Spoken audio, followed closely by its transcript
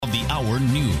of the hour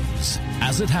news.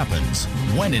 As it happens,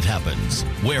 when it happens,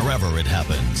 wherever it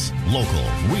happens. Local,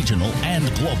 regional, and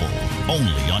global.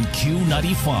 Only on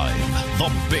Q95,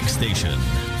 the big station.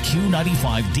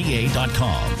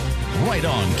 Q95DA.com. Right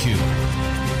on Q.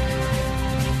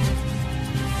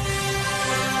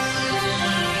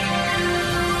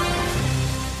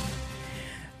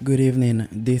 Good evening.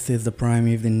 This is the Prime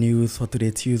Evening News for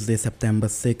today, Tuesday, September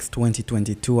 6,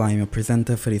 2022. I am your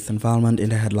presenter for this involvement in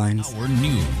the headlines. Our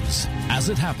news, as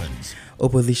it happens.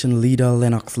 Opposition leader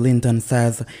Lennox Linton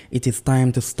says it is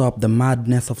time to stop the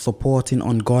madness of supporting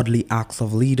ungodly acts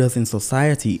of leaders in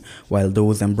society, while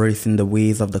those embracing the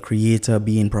ways of the Creator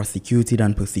being prosecuted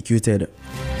and persecuted.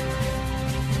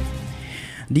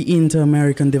 The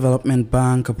Inter-American Development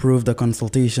Bank approved a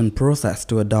consultation process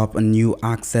to adopt a new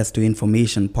access to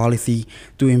information policy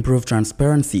to improve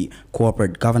transparency,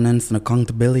 corporate governance, and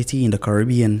accountability in the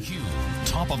Caribbean.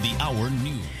 Top of the hour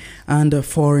news. And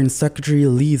Foreign Secretary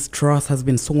Liz Truss has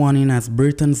been sworn in as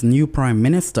Britain's new Prime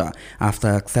Minister after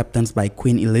acceptance by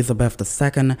Queen Elizabeth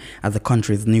II as the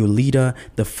country's new leader,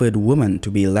 the third woman to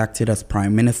be elected as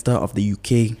Prime Minister of the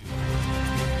UK.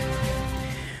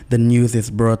 The news is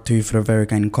brought to you for the very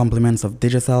kind compliments of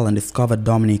Digicel and Discover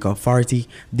Dominica Authority.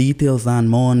 Details and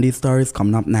more on these stories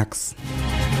coming up next.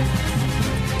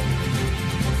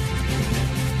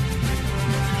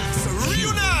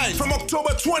 From October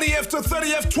 20th to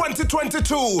 30th,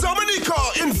 2022,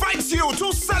 Dominica invites you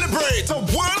to celebrate the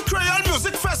World Creole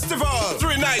Music Festival.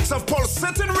 3 nights of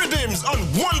pulsating rhythms on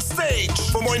one stage.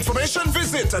 For more information,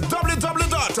 visit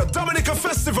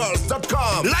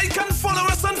www.dominicafestivals.com. Like and follow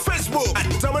us on Facebook at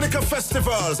Dominica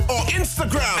Festivals or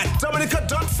Instagram at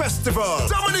Dominica.Festival.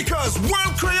 Dominica's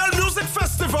World Creole Music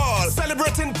Festival,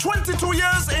 celebrating 22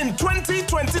 years in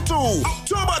 2022.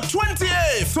 October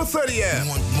 28th to 30th.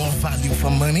 Want more value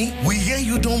for money? We hear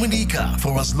you, Dominica.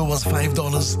 For as low as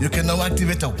 $5, you can now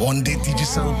activate a one-day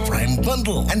Digicel Prime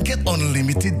bundle and get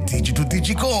unlimited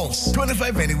Digi-to-Digi calls,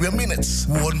 25 anywhere minutes,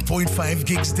 1.5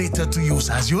 gigs data to use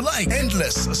as you like,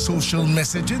 endless social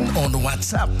messaging on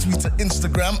WhatsApp, Twitter,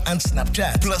 Instagram, and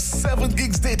Snapchat, plus 7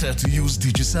 gigs data to use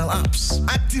Digicel apps.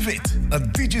 Activate a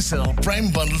Digicel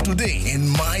Prime bundle today in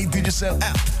My Digicel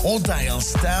app or dial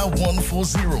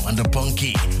 *140 and the pound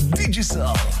key.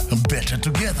 Digicel, better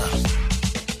together.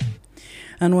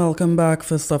 And welcome back.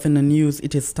 First off in the news,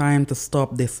 it is time to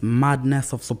stop this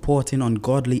madness of supporting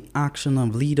ungodly action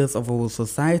of leaders of our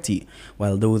society,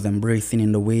 while those embracing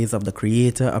in the ways of the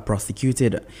Creator are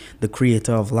prosecuted. The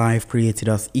Creator of life created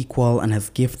us equal and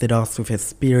has gifted us with His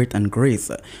Spirit and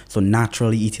grace, so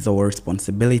naturally it is our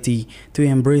responsibility to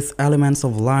embrace elements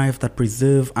of life that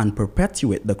preserve and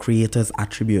perpetuate the Creator's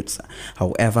attributes.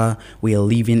 However, we are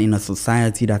living in a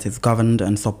society that is governed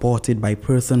and supported by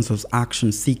persons whose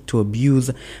actions seek to abuse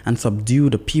and subdue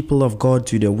the people of God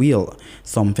to their will,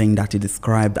 something that is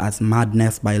described as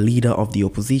madness by leader of the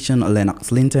opposition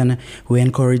Lennox Linton, who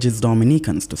encourages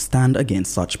Dominicans to stand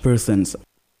against such persons.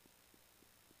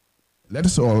 Let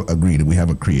us all agree that we have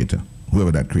a Creator,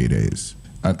 whoever that Creator is.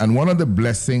 And one of the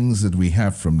blessings that we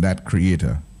have from that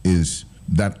Creator is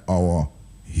that our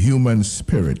human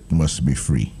spirit must be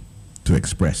free to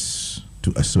express,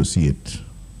 to associate,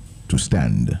 to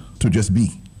stand, to just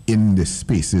be in the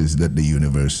spaces that the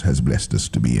universe has blessed us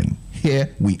to be in.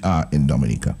 Here we are in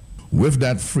Dominica, with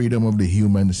that freedom of the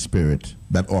human spirit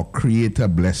that our Creator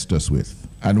blessed us with.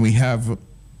 And we have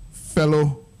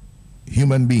fellow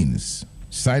human beings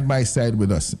side by side with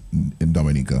us in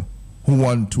Dominica who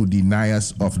want to deny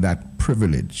us of that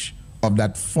privilege, of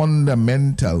that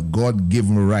fundamental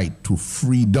God-given right to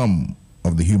freedom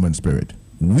of the human spirit.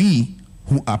 We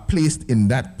who are placed in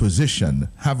that position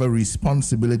have a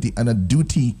responsibility and a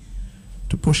duty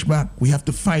to push back. We have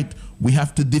to fight. We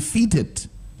have to defeat it,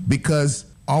 because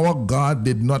our God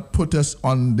did not put us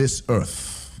on this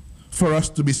earth for us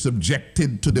to be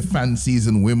subjected to the fancies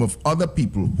and whim of other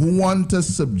people who want us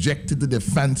subjected to the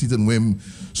fancies and whim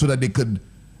so that they could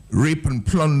rape and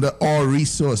plunder our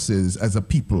resources as a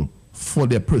people for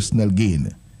their personal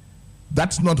gain.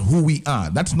 That's not who we are.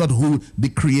 That's not who the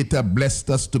Creator blessed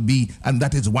us to be, and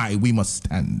that is why we must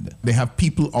stand. They have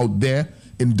people out there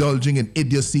indulging in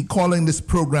idiocy, calling this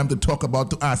program to talk about,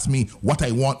 to ask me what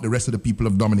I want the rest of the people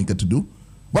of Dominica to do.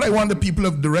 What I want the people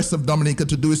of the rest of Dominica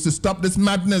to do is to stop this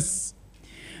madness.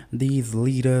 These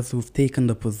leaders who've taken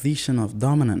the position of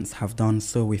dominance have done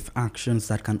so with actions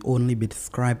that can only be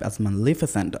described as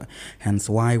maleficent, hence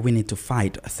why we need to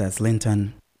fight, says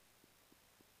Linton.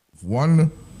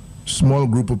 One small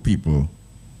group of people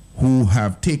who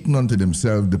have taken unto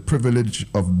themselves the privilege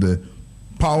of the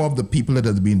power of the people that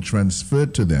has been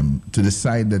transferred to them to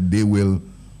decide that they will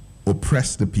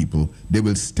oppress the people. They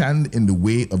will stand in the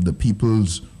way of the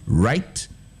people's right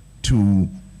to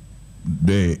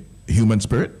the human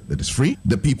spirit that is free,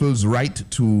 the people's right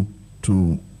to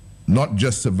not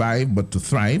just survive but to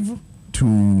thrive,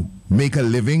 to make a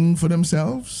living for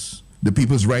themselves, the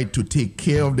people's right to take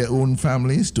care of their own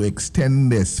families, to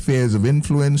extend their spheres of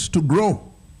influence, to grow,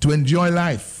 to enjoy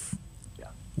life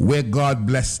where God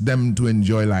blessed them to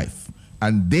enjoy life.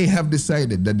 And they have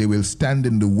decided that they will stand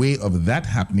in the way of that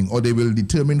happening, or they will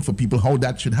determine for people how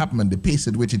that should happen and the pace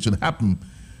at which it should happen,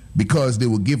 because they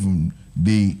were given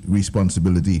the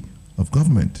responsibility of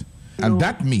government. And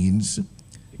that means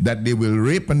that they will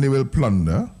rape and they will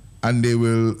plunder and they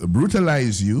will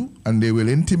brutalize you and they will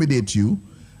intimidate you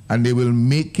and they will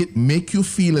make you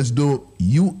feel as though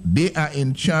they are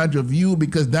in charge of you,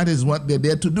 because that is what they're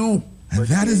there to do. And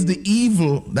that is the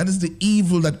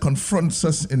evil that confronts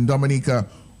us in Dominica,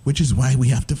 which is why we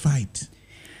have to fight.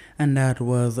 And that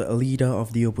was leader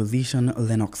of the opposition,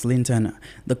 Lennox Linton.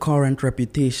 The current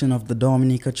reputation of the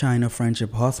Dominica China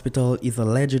Friendship Hospital is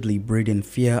allegedly breeding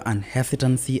fear and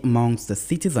hesitancy amongst the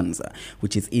citizens,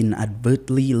 which is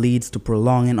inadvertently leads to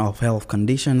prolonging of health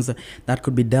conditions that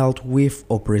could be dealt with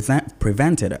or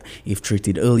prevented if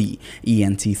treated early.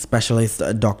 ENT specialist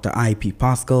Dr. I.P.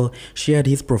 Pascal shared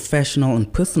his professional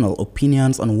and personal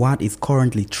opinions on what is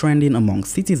currently trending among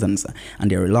citizens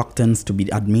and their reluctance to be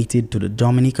admitted to the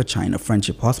Dominica China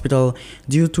Friendship Hospital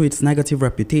due to its negative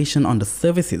reputation on the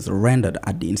services rendered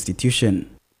at the institution.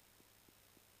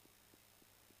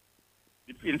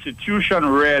 The institution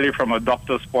really, from a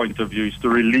doctor's point of view, is to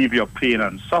relieve your pain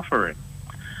and suffering.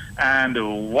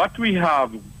 And what we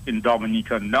have in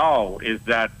Dominica now is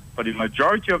that for the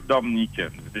majority of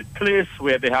Dominicans, the place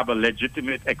where they have a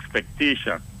legitimate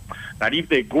expectation that if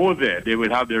they go there, they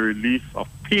will have the relief of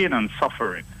pain and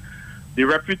suffering. The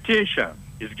reputation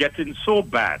is getting so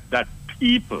bad that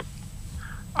people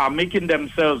are making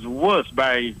themselves worse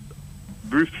by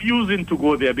refusing to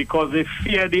go there because they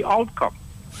fear the outcome.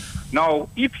 Now,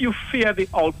 if you fear the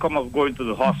outcome of going to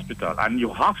the hospital and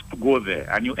you have to go there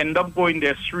and you end up going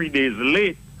there 3 days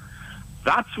late,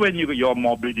 that's when your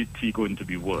morbidity is going to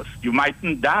be worse. You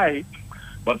mightn't die,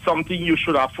 but something you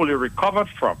should have fully recovered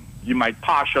from, you might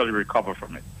partially recover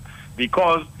from it.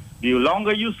 Because the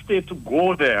longer you stay to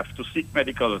go there to seek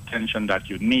medical attention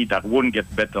that you need, that won't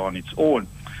get better on its own,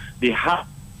 the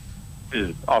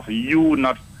hazard of you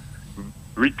not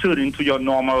returning to your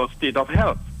normal state of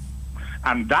health.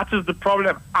 And that is the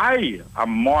problem I am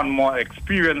more and more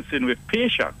experiencing with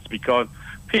patients, because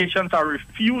patients are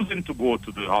refusing to go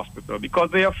to the hospital because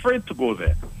they're afraid to go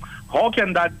there. How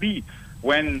can that be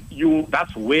when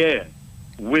that's where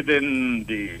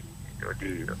within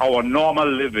our normal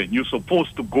living you're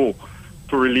supposed to go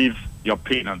to relieve your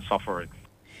pain and suffering?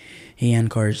 He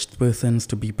encouraged persons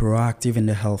to be proactive in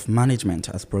the health management,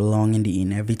 as prolonging the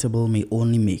inevitable may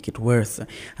only make it worse,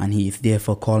 and he is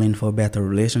therefore calling for a better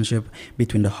relationship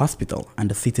between the hospital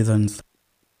and the citizens.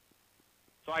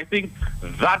 So I think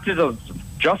that is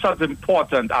just as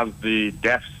important as the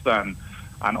deaths and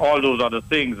all those other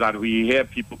things that we hear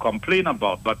people complain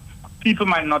about. But people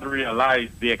might not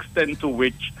realize the extent to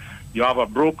which you have a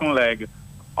broken leg,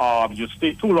 you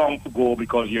stay too long to go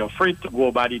because you're afraid to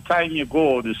go. By the time you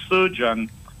go, the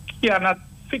surgeon cannot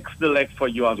fix the leg for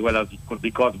you as well as he could,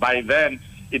 because by then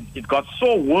it got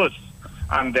so worse,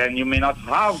 and then you may not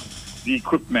have the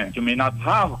equipment, you may not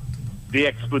have the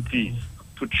expertise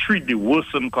to treat the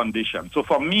worsened condition. So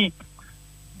for me,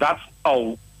 that's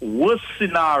a worse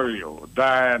scenario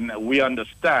than we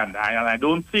understand, and I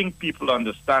don't think people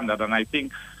understand that, and I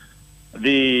think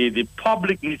the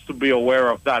public needs to be aware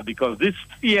of that, because this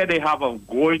fear they have of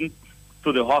going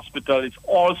to the hospital is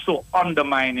also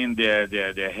undermining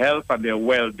their health and their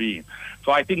well-being.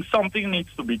 So I think something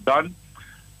needs to be done,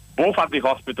 both at the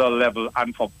hospital level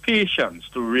and for patients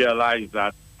to realize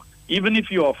that even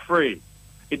if you're afraid,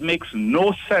 it makes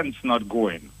no sense not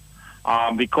going.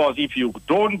 Because if you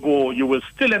don't go, you will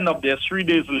still end up there 3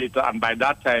 days later, and by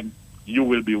that time, you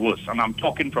will be worse. And I'm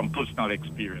talking from personal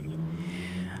experience.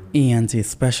 ENT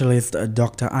specialist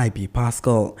Dr. I.P.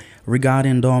 Pascal,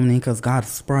 regarding Dominica's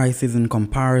gas prices in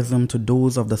comparison to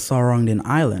those of the surrounding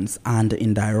islands and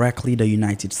indirectly the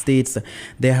United States,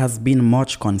 there has been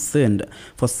much concern.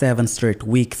 For 7 straight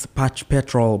weeks,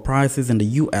 petrol prices in the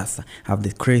U.S. have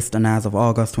decreased, and as of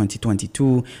August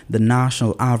 2022, the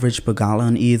national average per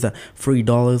gallon is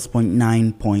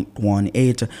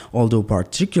 $3.9.18, although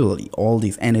particularly all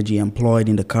this energy employed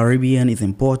in the Caribbean is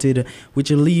imported,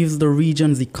 which leaves the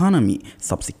region's economy economy,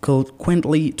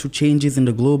 subsequently to changes in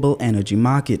the global energy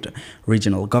market.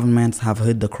 Regional governments have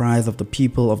heard the cries of the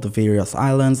people of the various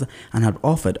islands and have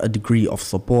offered a degree of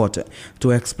support.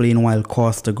 To explain why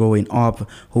costs are going up,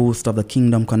 host of the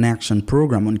Kingdom Connection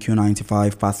program on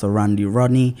Q95, Pastor Randy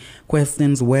Rodney,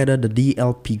 questions whether the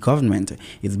DLP government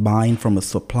is buying from a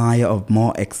supplier of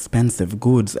more expensive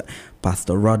goods.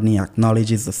 Pastor Rodney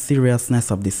acknowledges the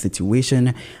seriousness of this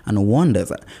situation and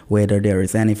wonders whether there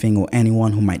is anything or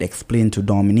anyone who might explain to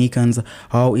Dominicans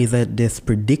how is it this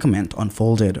predicament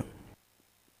unfolded.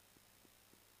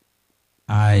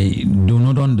 I do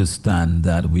not understand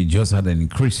that we just had an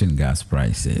increase in gas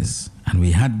prices, and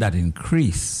we had that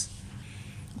increase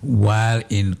while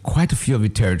in quite a few of the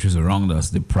territories around us,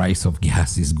 the price of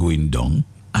gas is going down,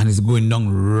 and it's going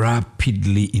down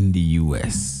rapidly in the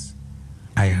U.S.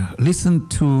 I listened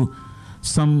to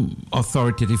some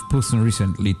authoritative person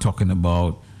recently talking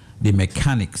about the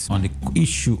mechanics on the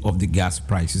issue of the gas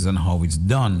prices and how it's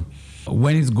done.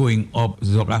 When it's going up,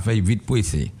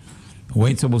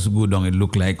 when it's supposed to go down, it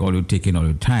looks like all you're taking all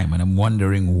the time. And I'm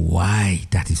wondering why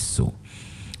that is so.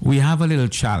 We have a little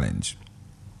challenge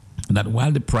that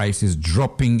while the price is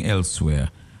dropping elsewhere,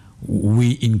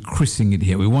 we're increasing it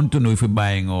here. We want to know if we're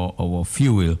buying our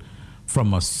fuel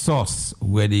from a source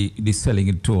where they're selling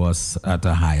it to us at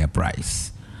a higher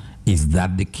price. Is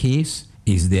that the case?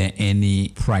 Is there any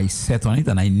price set on it?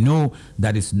 And I know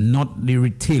that it's not the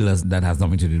retailers that has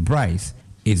nothing to do with the price,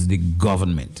 it's the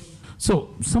government.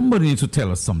 So somebody needs to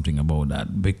tell us something about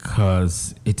that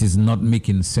because it is not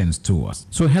making sense to us.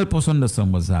 So help us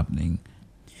understand what's happening.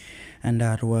 And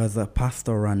that was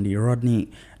Pastor Randy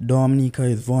Rodney. Dominica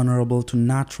is vulnerable to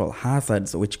natural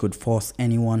hazards which could force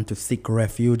anyone to seek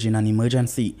refuge in an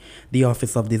emergency. The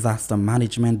Office of Disaster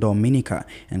Management Dominica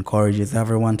encourages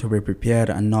everyone to be prepared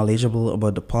and knowledgeable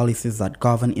about the policies that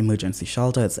govern emergency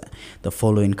shelters. The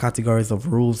following categories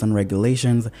of rules and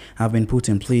regulations have been put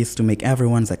in place to make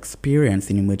everyone's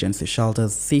experience in emergency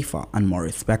shelters safer and more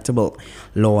respectable.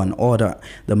 Law and order.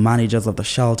 The managers of the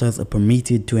shelters are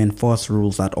permitted to enforce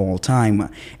rules at all times.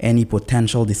 Any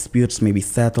potential disputes may be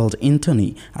settled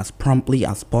internally as promptly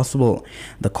as possible.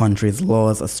 The country's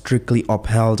laws are strictly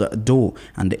upheld, though,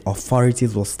 and the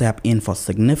authorities will step in for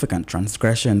significant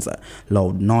transgressions.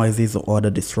 Loud noises or other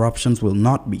disruptions will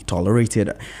not be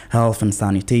tolerated. Health and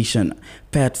sanitation.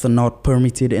 Pets are not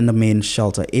permitted in the main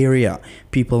shelter area.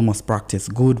 People must practice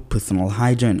good personal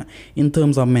hygiene. In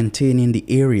terms of maintaining the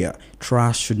area,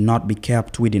 trash should not be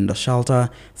kept within the shelter,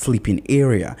 sleeping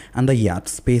area, and the yard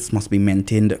space must be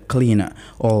maintained clean.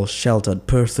 All sheltered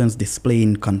persons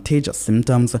displaying contagious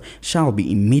symptoms shall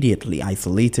be immediately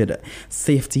isolated.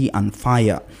 Safety and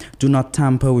fire. Do not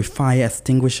tamper with fire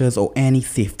extinguishers or any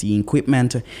safety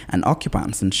equipment, and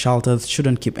occupants in shelters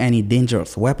shouldn't keep any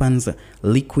dangerous weapons,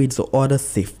 liquids, or other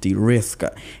safety risk.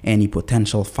 Any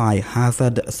potential fire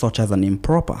hazard, such as an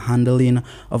improper handling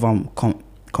of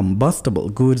combustible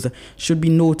goods, should be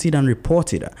noted and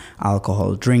reported.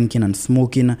 Alcohol drinking and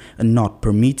smoking are not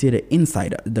permitted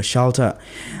inside the shelter.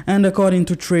 And according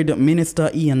to Trade Minister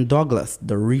Ian Douglas,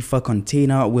 the reefer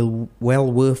container will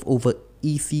well worth over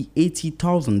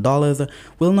 $80,000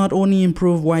 will not only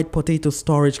improve white potato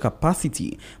storage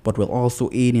capacity, but will also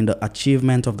aid in the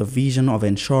achievement of the vision of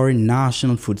ensuring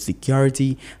national food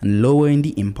security and lowering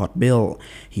the import bill.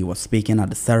 He was speaking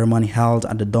at the ceremony held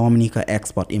at the Dominica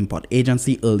Export-Import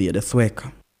Agency earlier this week.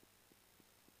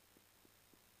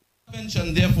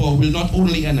 Intervention, therefore, will not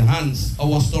only enhance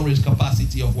our storage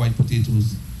capacity of white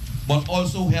potatoes, but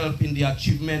also help in the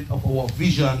achievement of our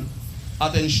vision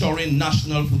at ensuring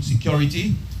national food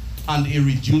security and a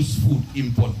reduced food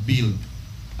import bill.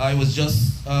 I was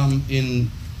just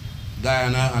in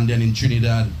Guyana and then in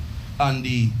Trinidad, and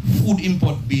the food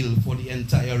import bill for the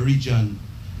entire region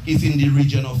is in the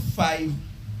region of $5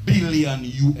 billion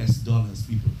US,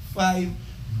 people. $5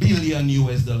 billion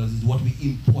US is what we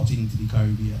import into the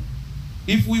Caribbean.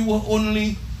 If we were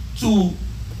only to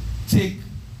take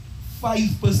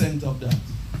 5% of that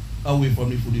away from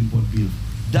the food import bill,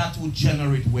 that would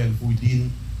generate wealth within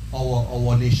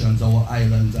our nations, our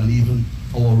islands, and even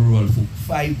our rural folk.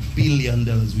 $5 billion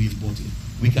we imported.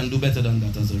 We can do better than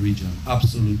that as a region,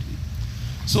 absolutely.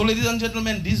 So, ladies and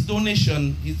gentlemen, this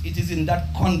donation, it is in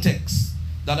that context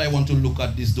that I want to look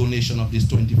at this donation of this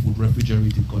 20-foot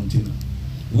refrigerated container.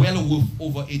 Well worth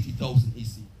over 80,000 EC.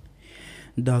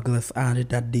 Douglas added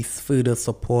that this further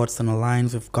supports and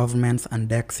aligns with government's and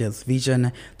Dexia's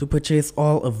vision to purchase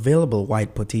all available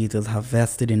white potatoes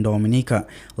harvested in Dominica,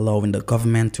 allowing the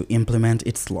government to implement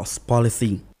its loss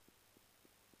policy.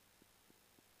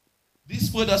 This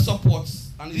further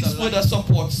supports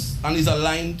and is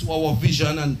aligned to our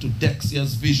vision and to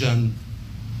Dexia's vision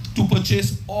to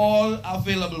purchase all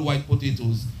available white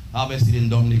potatoes harvested in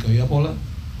Dominica. You hear, Paula?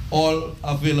 All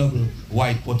available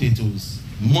white potatoes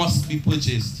must be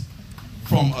purchased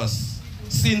from us,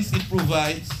 since it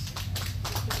provides,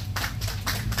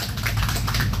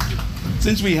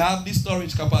 since we have the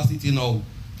storage capacity now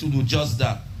to do just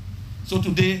that. So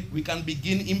today we can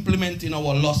begin implementing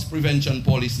our loss prevention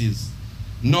policies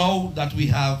now that we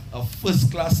have a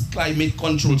first-class climate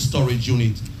control storage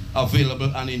unit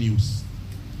available and in use.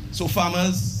 So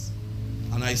farmers,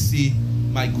 and I see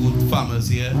my good farmers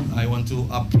here, I want to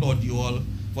applaud you all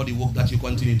for the work that you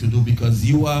continue to do, because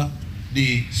you are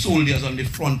the soldiers on the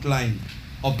front line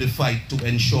of the fight to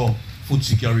ensure food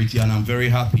security, and I'm very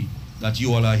happy that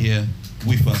you all are here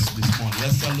with us this morning.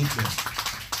 Let's salute them.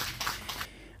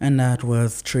 And that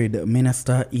was Trade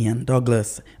Minister Ian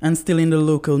Douglas. And still in the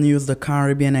local news, the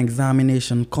Caribbean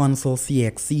Examination Council,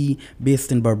 CXC,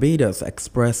 based in Barbados,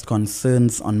 expressed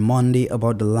concerns on Monday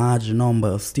about the large number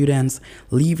of students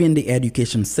leaving the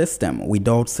education system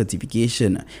without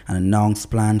certification, and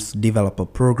announced plans to develop a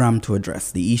program to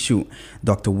address the issue.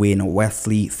 Dr. Wayne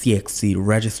Wesley, CXC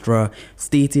Registrar,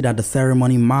 stated at the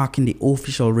ceremony marking the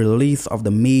official release of the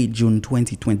May-June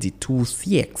 2022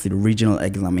 CXC regional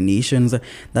examinations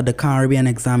that the Caribbean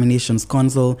Examinations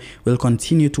Council will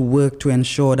continue to work to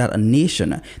ensure that a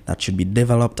nation that should be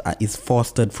developed is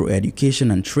fostered through education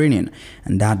and training,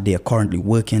 and that they are currently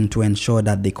working to ensure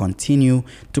that they continue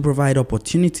to provide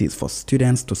opportunities for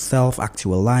students to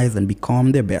self-actualize and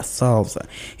become their best selves.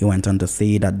 He went on to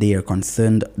say that they are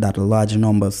concerned that a large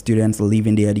number of students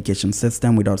leaving the education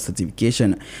system without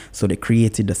certification, so they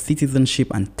created the Citizenship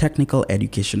and Technical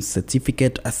Education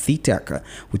Certificate, a CTEC,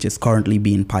 which is currently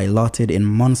being piloted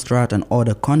in Montserrat and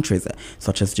other countries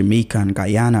such as Jamaica and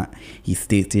Guyana. He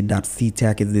stated that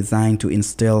CTEC is designed to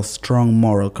instill strong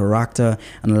moral character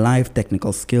and life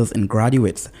technical skills in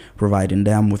graduates, providing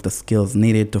them with the skills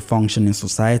needed to function in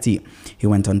society. He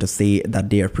went on to say that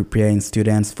they are preparing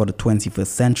students for the 21st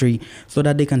century so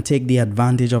that they can take the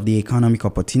advantage of the economic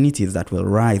opportunities that will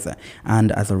rise,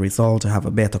 and as a result have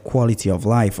a better quality of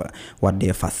life. What they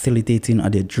are facilitating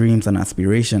are their dreams and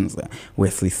aspirations.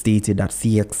 Wesley stated that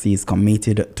CXC is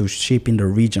committed to shaping the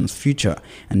region's future,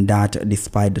 and that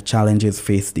despite the challenges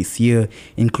faced this year,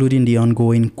 including the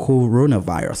ongoing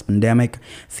coronavirus pandemic,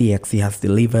 CXC has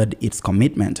delivered its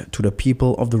commitment to the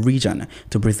people of the region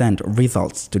to present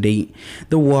results today.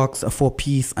 The works for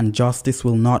peace and justice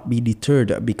will not be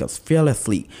deterred, because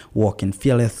fearlessly walking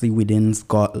fearlessly within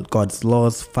God's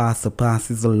laws far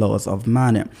surpasses the laws of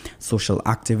man. Social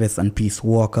activist and peace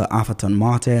worker Atherton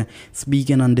Martyr,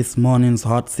 speaking on this morning's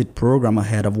Hot Seat program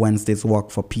ahead of Wednesday's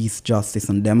Walk for Peace, Justice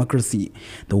and Democracy.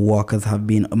 The workers have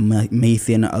been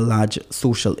amassing a large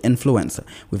social influence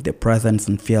with their presence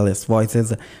and fearless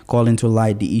voices, calling to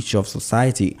light the issue of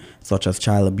society, such as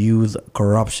child abuse,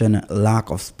 corruption,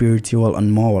 lack of spiritual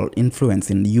and moral influence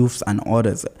in youths and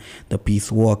others. The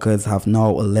peace workers have now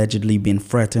allegedly been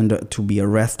threatened to be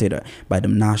arrested by the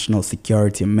National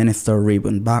Security Minister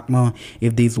Rayburn Bachma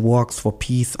if these works for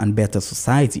peace and better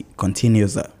society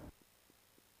continues.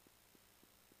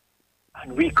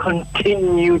 And we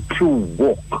continue to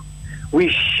walk. We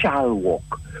shall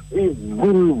walk. We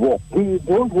will walk. We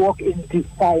won't walk in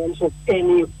defiance of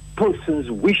any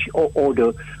person's wish or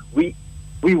order. We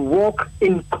walk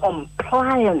in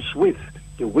compliance with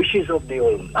the wishes of the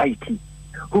Almighty,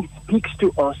 who speaks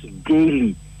to us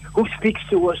daily, who speaks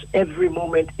to us every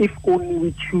moment if only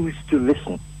we choose to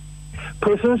listen.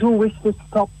 Persons who wish to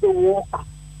stop the walk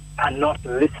are not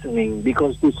listening,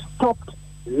 because they stopped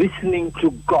listening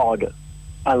to God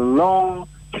a long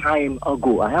time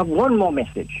ago. I have one more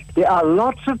message. There are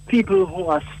lots of people who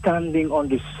are standing on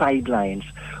the sidelines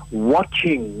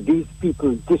watching these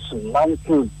people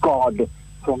dismantle God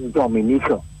from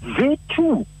Dominica. They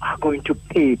too are going to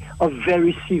pay a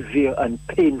very severe and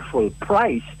painful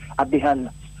price at the hands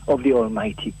of the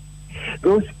Almighty.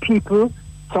 Those people,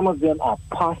 some of them are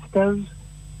pastors,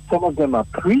 some of them are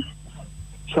priests,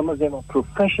 some of them are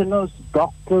professionals,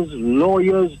 doctors,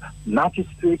 lawyers,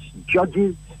 magistrates,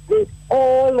 judges. They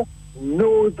all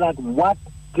know that what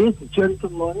this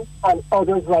gentleman and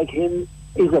others like him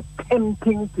is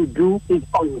attempting to do is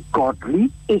ungodly,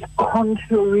 is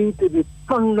contrary to the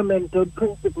fundamental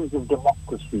principles of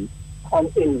democracy,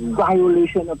 and in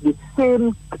violation of the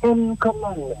same 10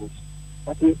 commandments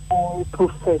that we all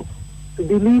profess to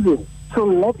believe in. So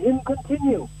let him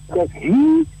continue, because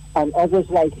he and others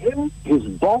like him, his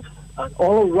boss, and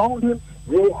all around him,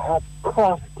 they have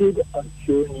crafted a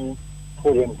journey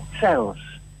for themselves.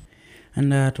 And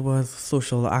that was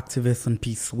social activist and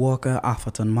peace worker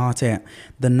Atherton Marte.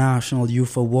 The National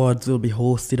Youth Awards will be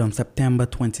hosted on September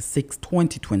 26,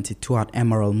 2022 at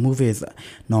Emerald Movies.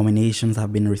 Nominations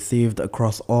have been received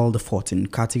across all the 14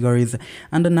 categories,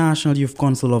 and the National Youth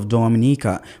Council of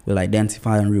Dominica will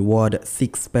identify and reward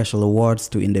 6 special awards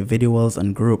to individuals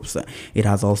and groups. It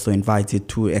has also invited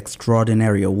 2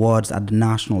 extraordinary awards at the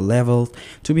national level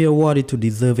to be awarded to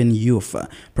deserving youth.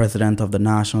 President of the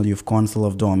National Youth Council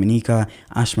of Dominica,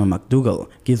 Ashma McDougall,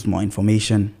 gives more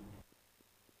information.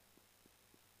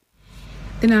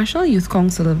 The National Youth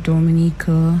Council of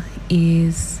Dominica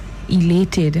is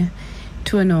elated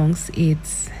to announce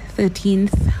its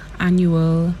 13th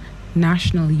annual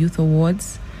National Youth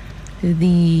Awards.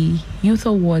 The Youth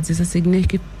Awards is a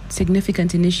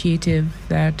significant initiative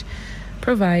that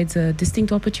provides a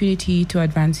distinct opportunity to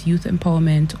advance youth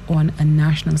empowerment on a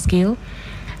national scale.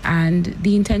 And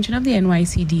the intention of the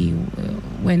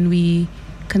NYCD, when we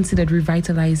considered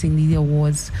revitalizing the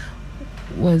awards,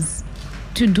 was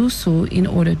to do so in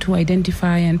order to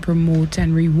identify and promote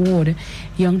and reward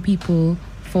young people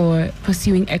for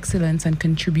pursuing excellence and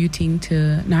contributing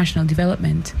to national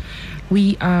development.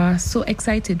 We are so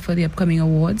excited for the upcoming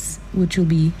awards, which will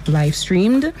be live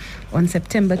streamed on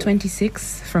September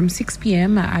 26th from 6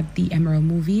 p.m. at the Emerald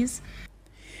Movies.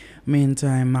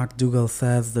 Meantime, McDougall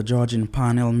says the judging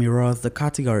panel mirrors the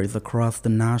categories across the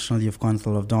National Youth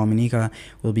Council of Dominica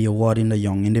will be awarding the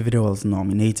young individuals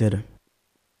nominated.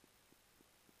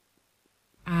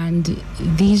 And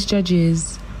these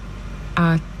judges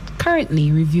are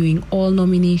currently reviewing all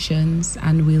nominations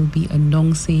and will be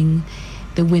announcing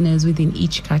the winners within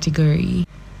each category.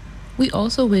 We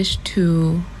also wish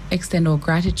to extend our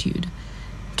gratitude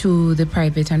to the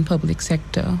private and public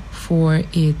sector for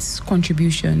its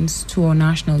contributions to our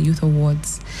National Youth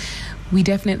Awards. We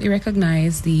definitely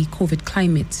recognize the COVID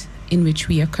climate in which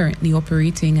we are currently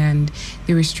operating and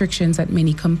the restrictions that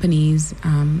many companies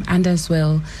and as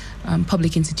well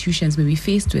public institutions may be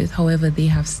faced with. However, they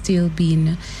have still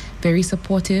been very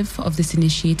supportive of this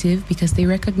initiative because they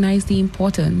recognize the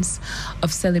importance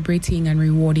of celebrating and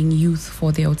rewarding youth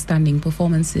for their outstanding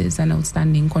performances and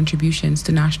outstanding contributions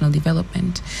to national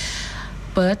development.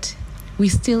 But we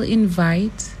still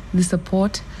invite the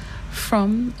support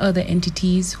from other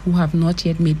entities who have not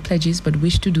yet made pledges but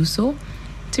wish to do so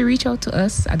to reach out to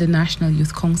us at the National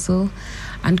Youth Council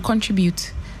and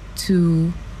contribute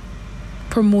to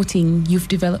promoting youth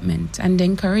development and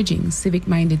encouraging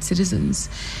civic-minded citizens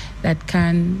that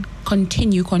can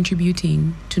continue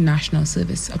contributing to national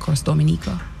service across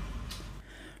Dominica.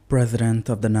 President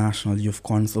of the National Youth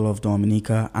Council of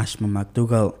Dominica, Ashma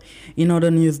McDougall. In other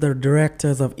news, the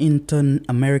directors of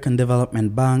Inter-American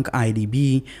Development Bank,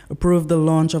 IDB, approved the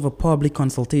launch of a public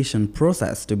consultation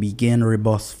process to begin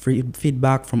robust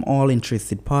feedback from all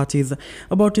interested parties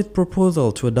about its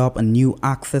proposal to adopt a new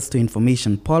access to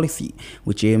information policy,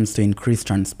 which aims to increase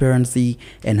transparency,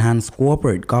 enhance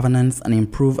corporate governance, and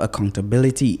improve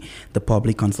accountability. The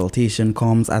public consultation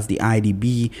comes as the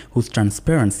IDB, whose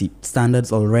transparency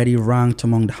standards already ranked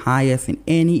among the highest in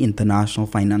any international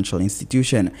financial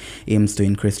institution, aims to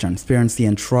increase transparency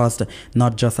and trust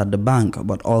not just at the bank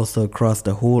but also across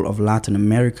the whole of Latin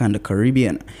America and the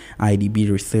Caribbean. IDB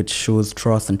research shows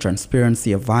trust and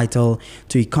transparency are vital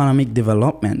to economic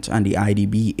development, and the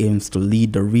IDB aims to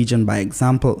lead the region by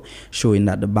example, showing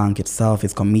that the bank itself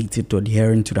is committed to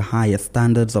adhering to the highest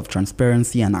standards of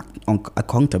transparency and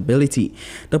accountability.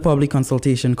 The public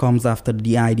consultation comes after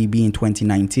the IDB in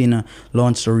 2019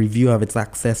 launched a review of its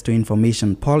access to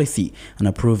information policy and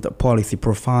approved a policy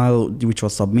profile which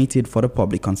was submitted for the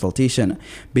public consultation.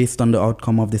 Based on the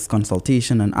outcome of this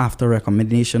consultation and after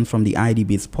recommendation from the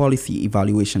IDB's Policy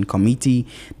Evaluation Committee,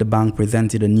 the bank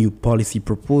presented a new policy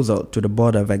proposal to the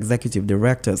Board of Executive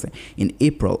Directors in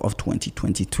April of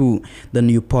 2022. The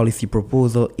new policy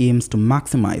proposal aims to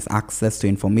maximize access to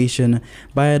information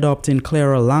by adopting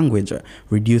clearer language,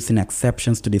 reducing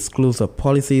exceptions to disclosure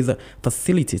policies,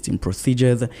 facilitating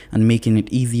procedures, and making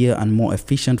it easier and more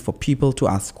efficient for people to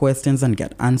ask questions and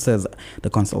get answers. The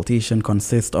consultation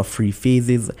consists of 3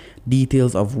 phases,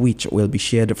 details of which will be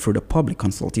shared through the public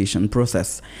consultation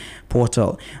process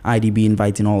portal. IDB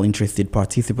inviting all interested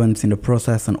participants in the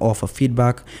process and offer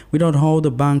feedback without how the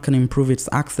bank can improve its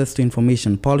access to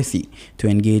information policy. To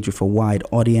engage with a wide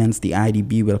audience, the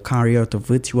IDB will carry out a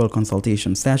virtual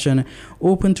consultation session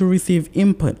open to receive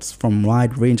inputs from a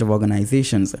wide range of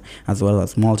organizations, as well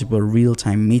as multiple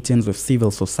real-time meetings with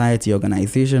civil society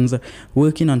organizations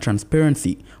working on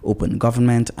transparency, open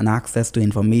government, and access to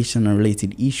information and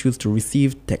related issues refused to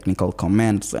receive technical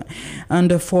comments.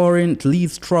 And foreign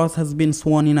Liz Truss has been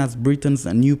sworn in as Britain's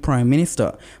new Prime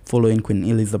Minister, following Queen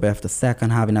Elizabeth II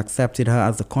having accepted her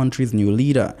as the country's new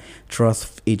leader.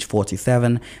 Truss, age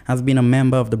 47, has been a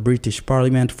member of the British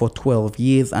Parliament for 12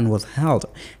 years and was held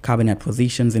cabinet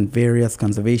positions in various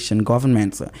conservative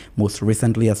governments, most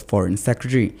recently as Foreign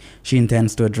Secretary. She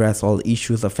intends to address all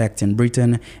issues affecting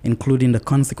Britain, including the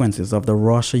consequences of the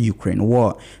Russia-Ukraine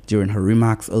war, during her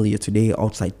remarks earlier today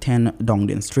outside 10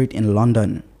 Downing Street in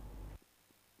London.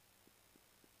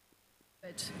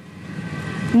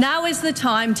 Now is the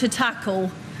time to tackle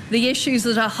the issues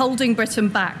that are holding Britain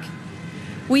back.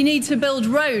 We need to build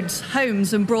roads,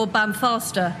 homes and broadband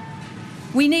faster.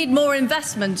 We need more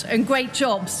investment and great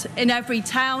jobs in every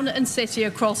town and city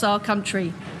across our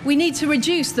country. We need to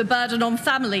reduce the burden on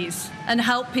families and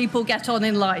help people get on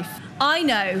in life. I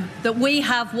know that we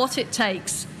have what it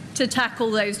takes to tackle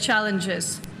those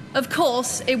challenges. Of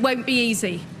course, it won't be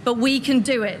easy, but we can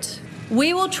do it.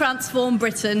 We will transform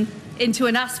Britain into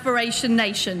an aspiration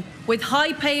nation with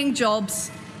high-paying jobs,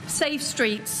 safe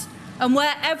streets, and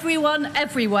where everyone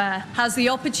everywhere has the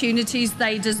opportunities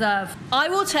they deserve. I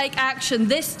will take action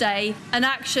this day and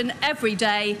action every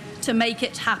day to make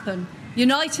it happen.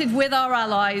 United with our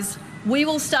allies, we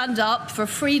will stand up for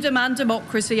freedom and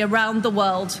democracy around the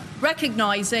world,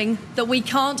 recognising that we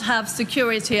can't have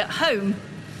security at home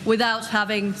without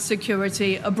having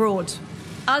security abroad.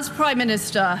 As Prime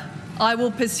Minister, I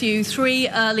will pursue 3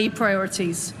 early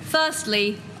priorities.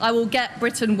 Firstly, I will get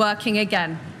Britain working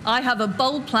again. I have a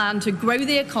bold plan to grow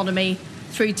the economy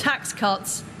through tax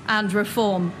cuts and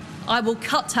reform. I will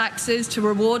cut taxes to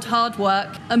reward hard work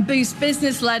and boost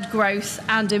business-led growth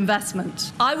and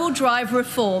investment. I will drive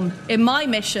reform in my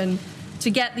mission to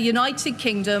get the United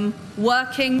Kingdom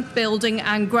working, building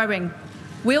and growing.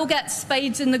 We'll get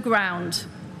spades in the ground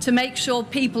to make sure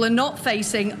people are not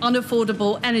facing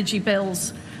unaffordable energy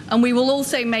bills, and we will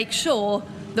also make sure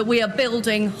that we are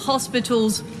building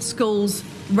hospitals, schools,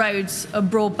 roads and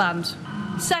broadband.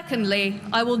 Secondly,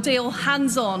 I will deal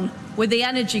hands-on with the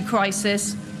energy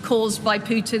crisis caused by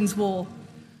Putin's war.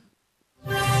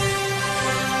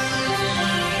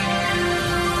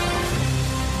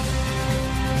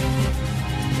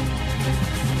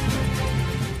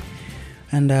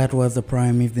 And that was the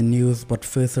prime of the news, but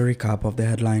first a recap of the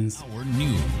headlines. Our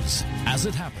news as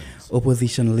it happens.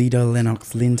 Opposition leader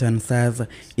Lennox Linton says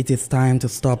it is time to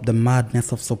stop the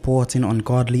madness of supporting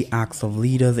ungodly acts of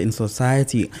leaders in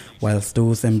society, whilst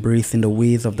those embracing the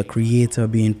ways of the Creator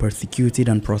being persecuted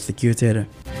and prosecuted.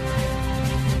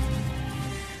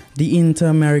 The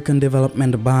Inter-American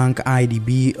Development Bank,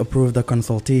 IDB, approved a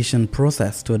consultation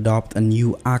process to adopt a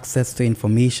new access to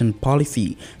information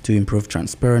policy to improve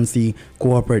transparency,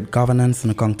 corporate governance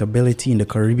and accountability in the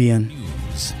Caribbean.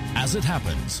 News as it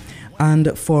happens.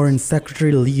 And Foreign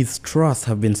Secretary Liz Truss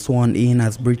have been sworn in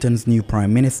as Britain's new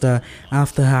Prime Minister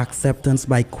after her acceptance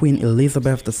by Queen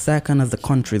Elizabeth II as the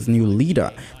country's new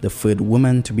leader, the third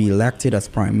woman to be elected as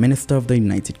Prime Minister of the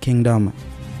United Kingdom.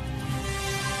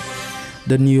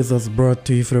 The news was brought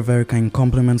to you through the very kind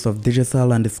compliments of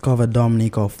Digicel and Discover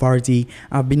Dominica Authority.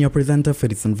 I've been your presenter,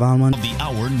 Fedison Valmont. The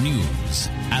Hour News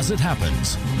as it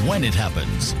happens, when it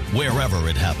happens, wherever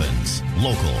it happens,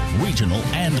 local, regional,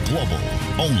 and global.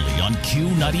 Only on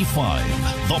Q95,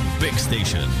 the big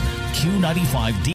station. Q95D.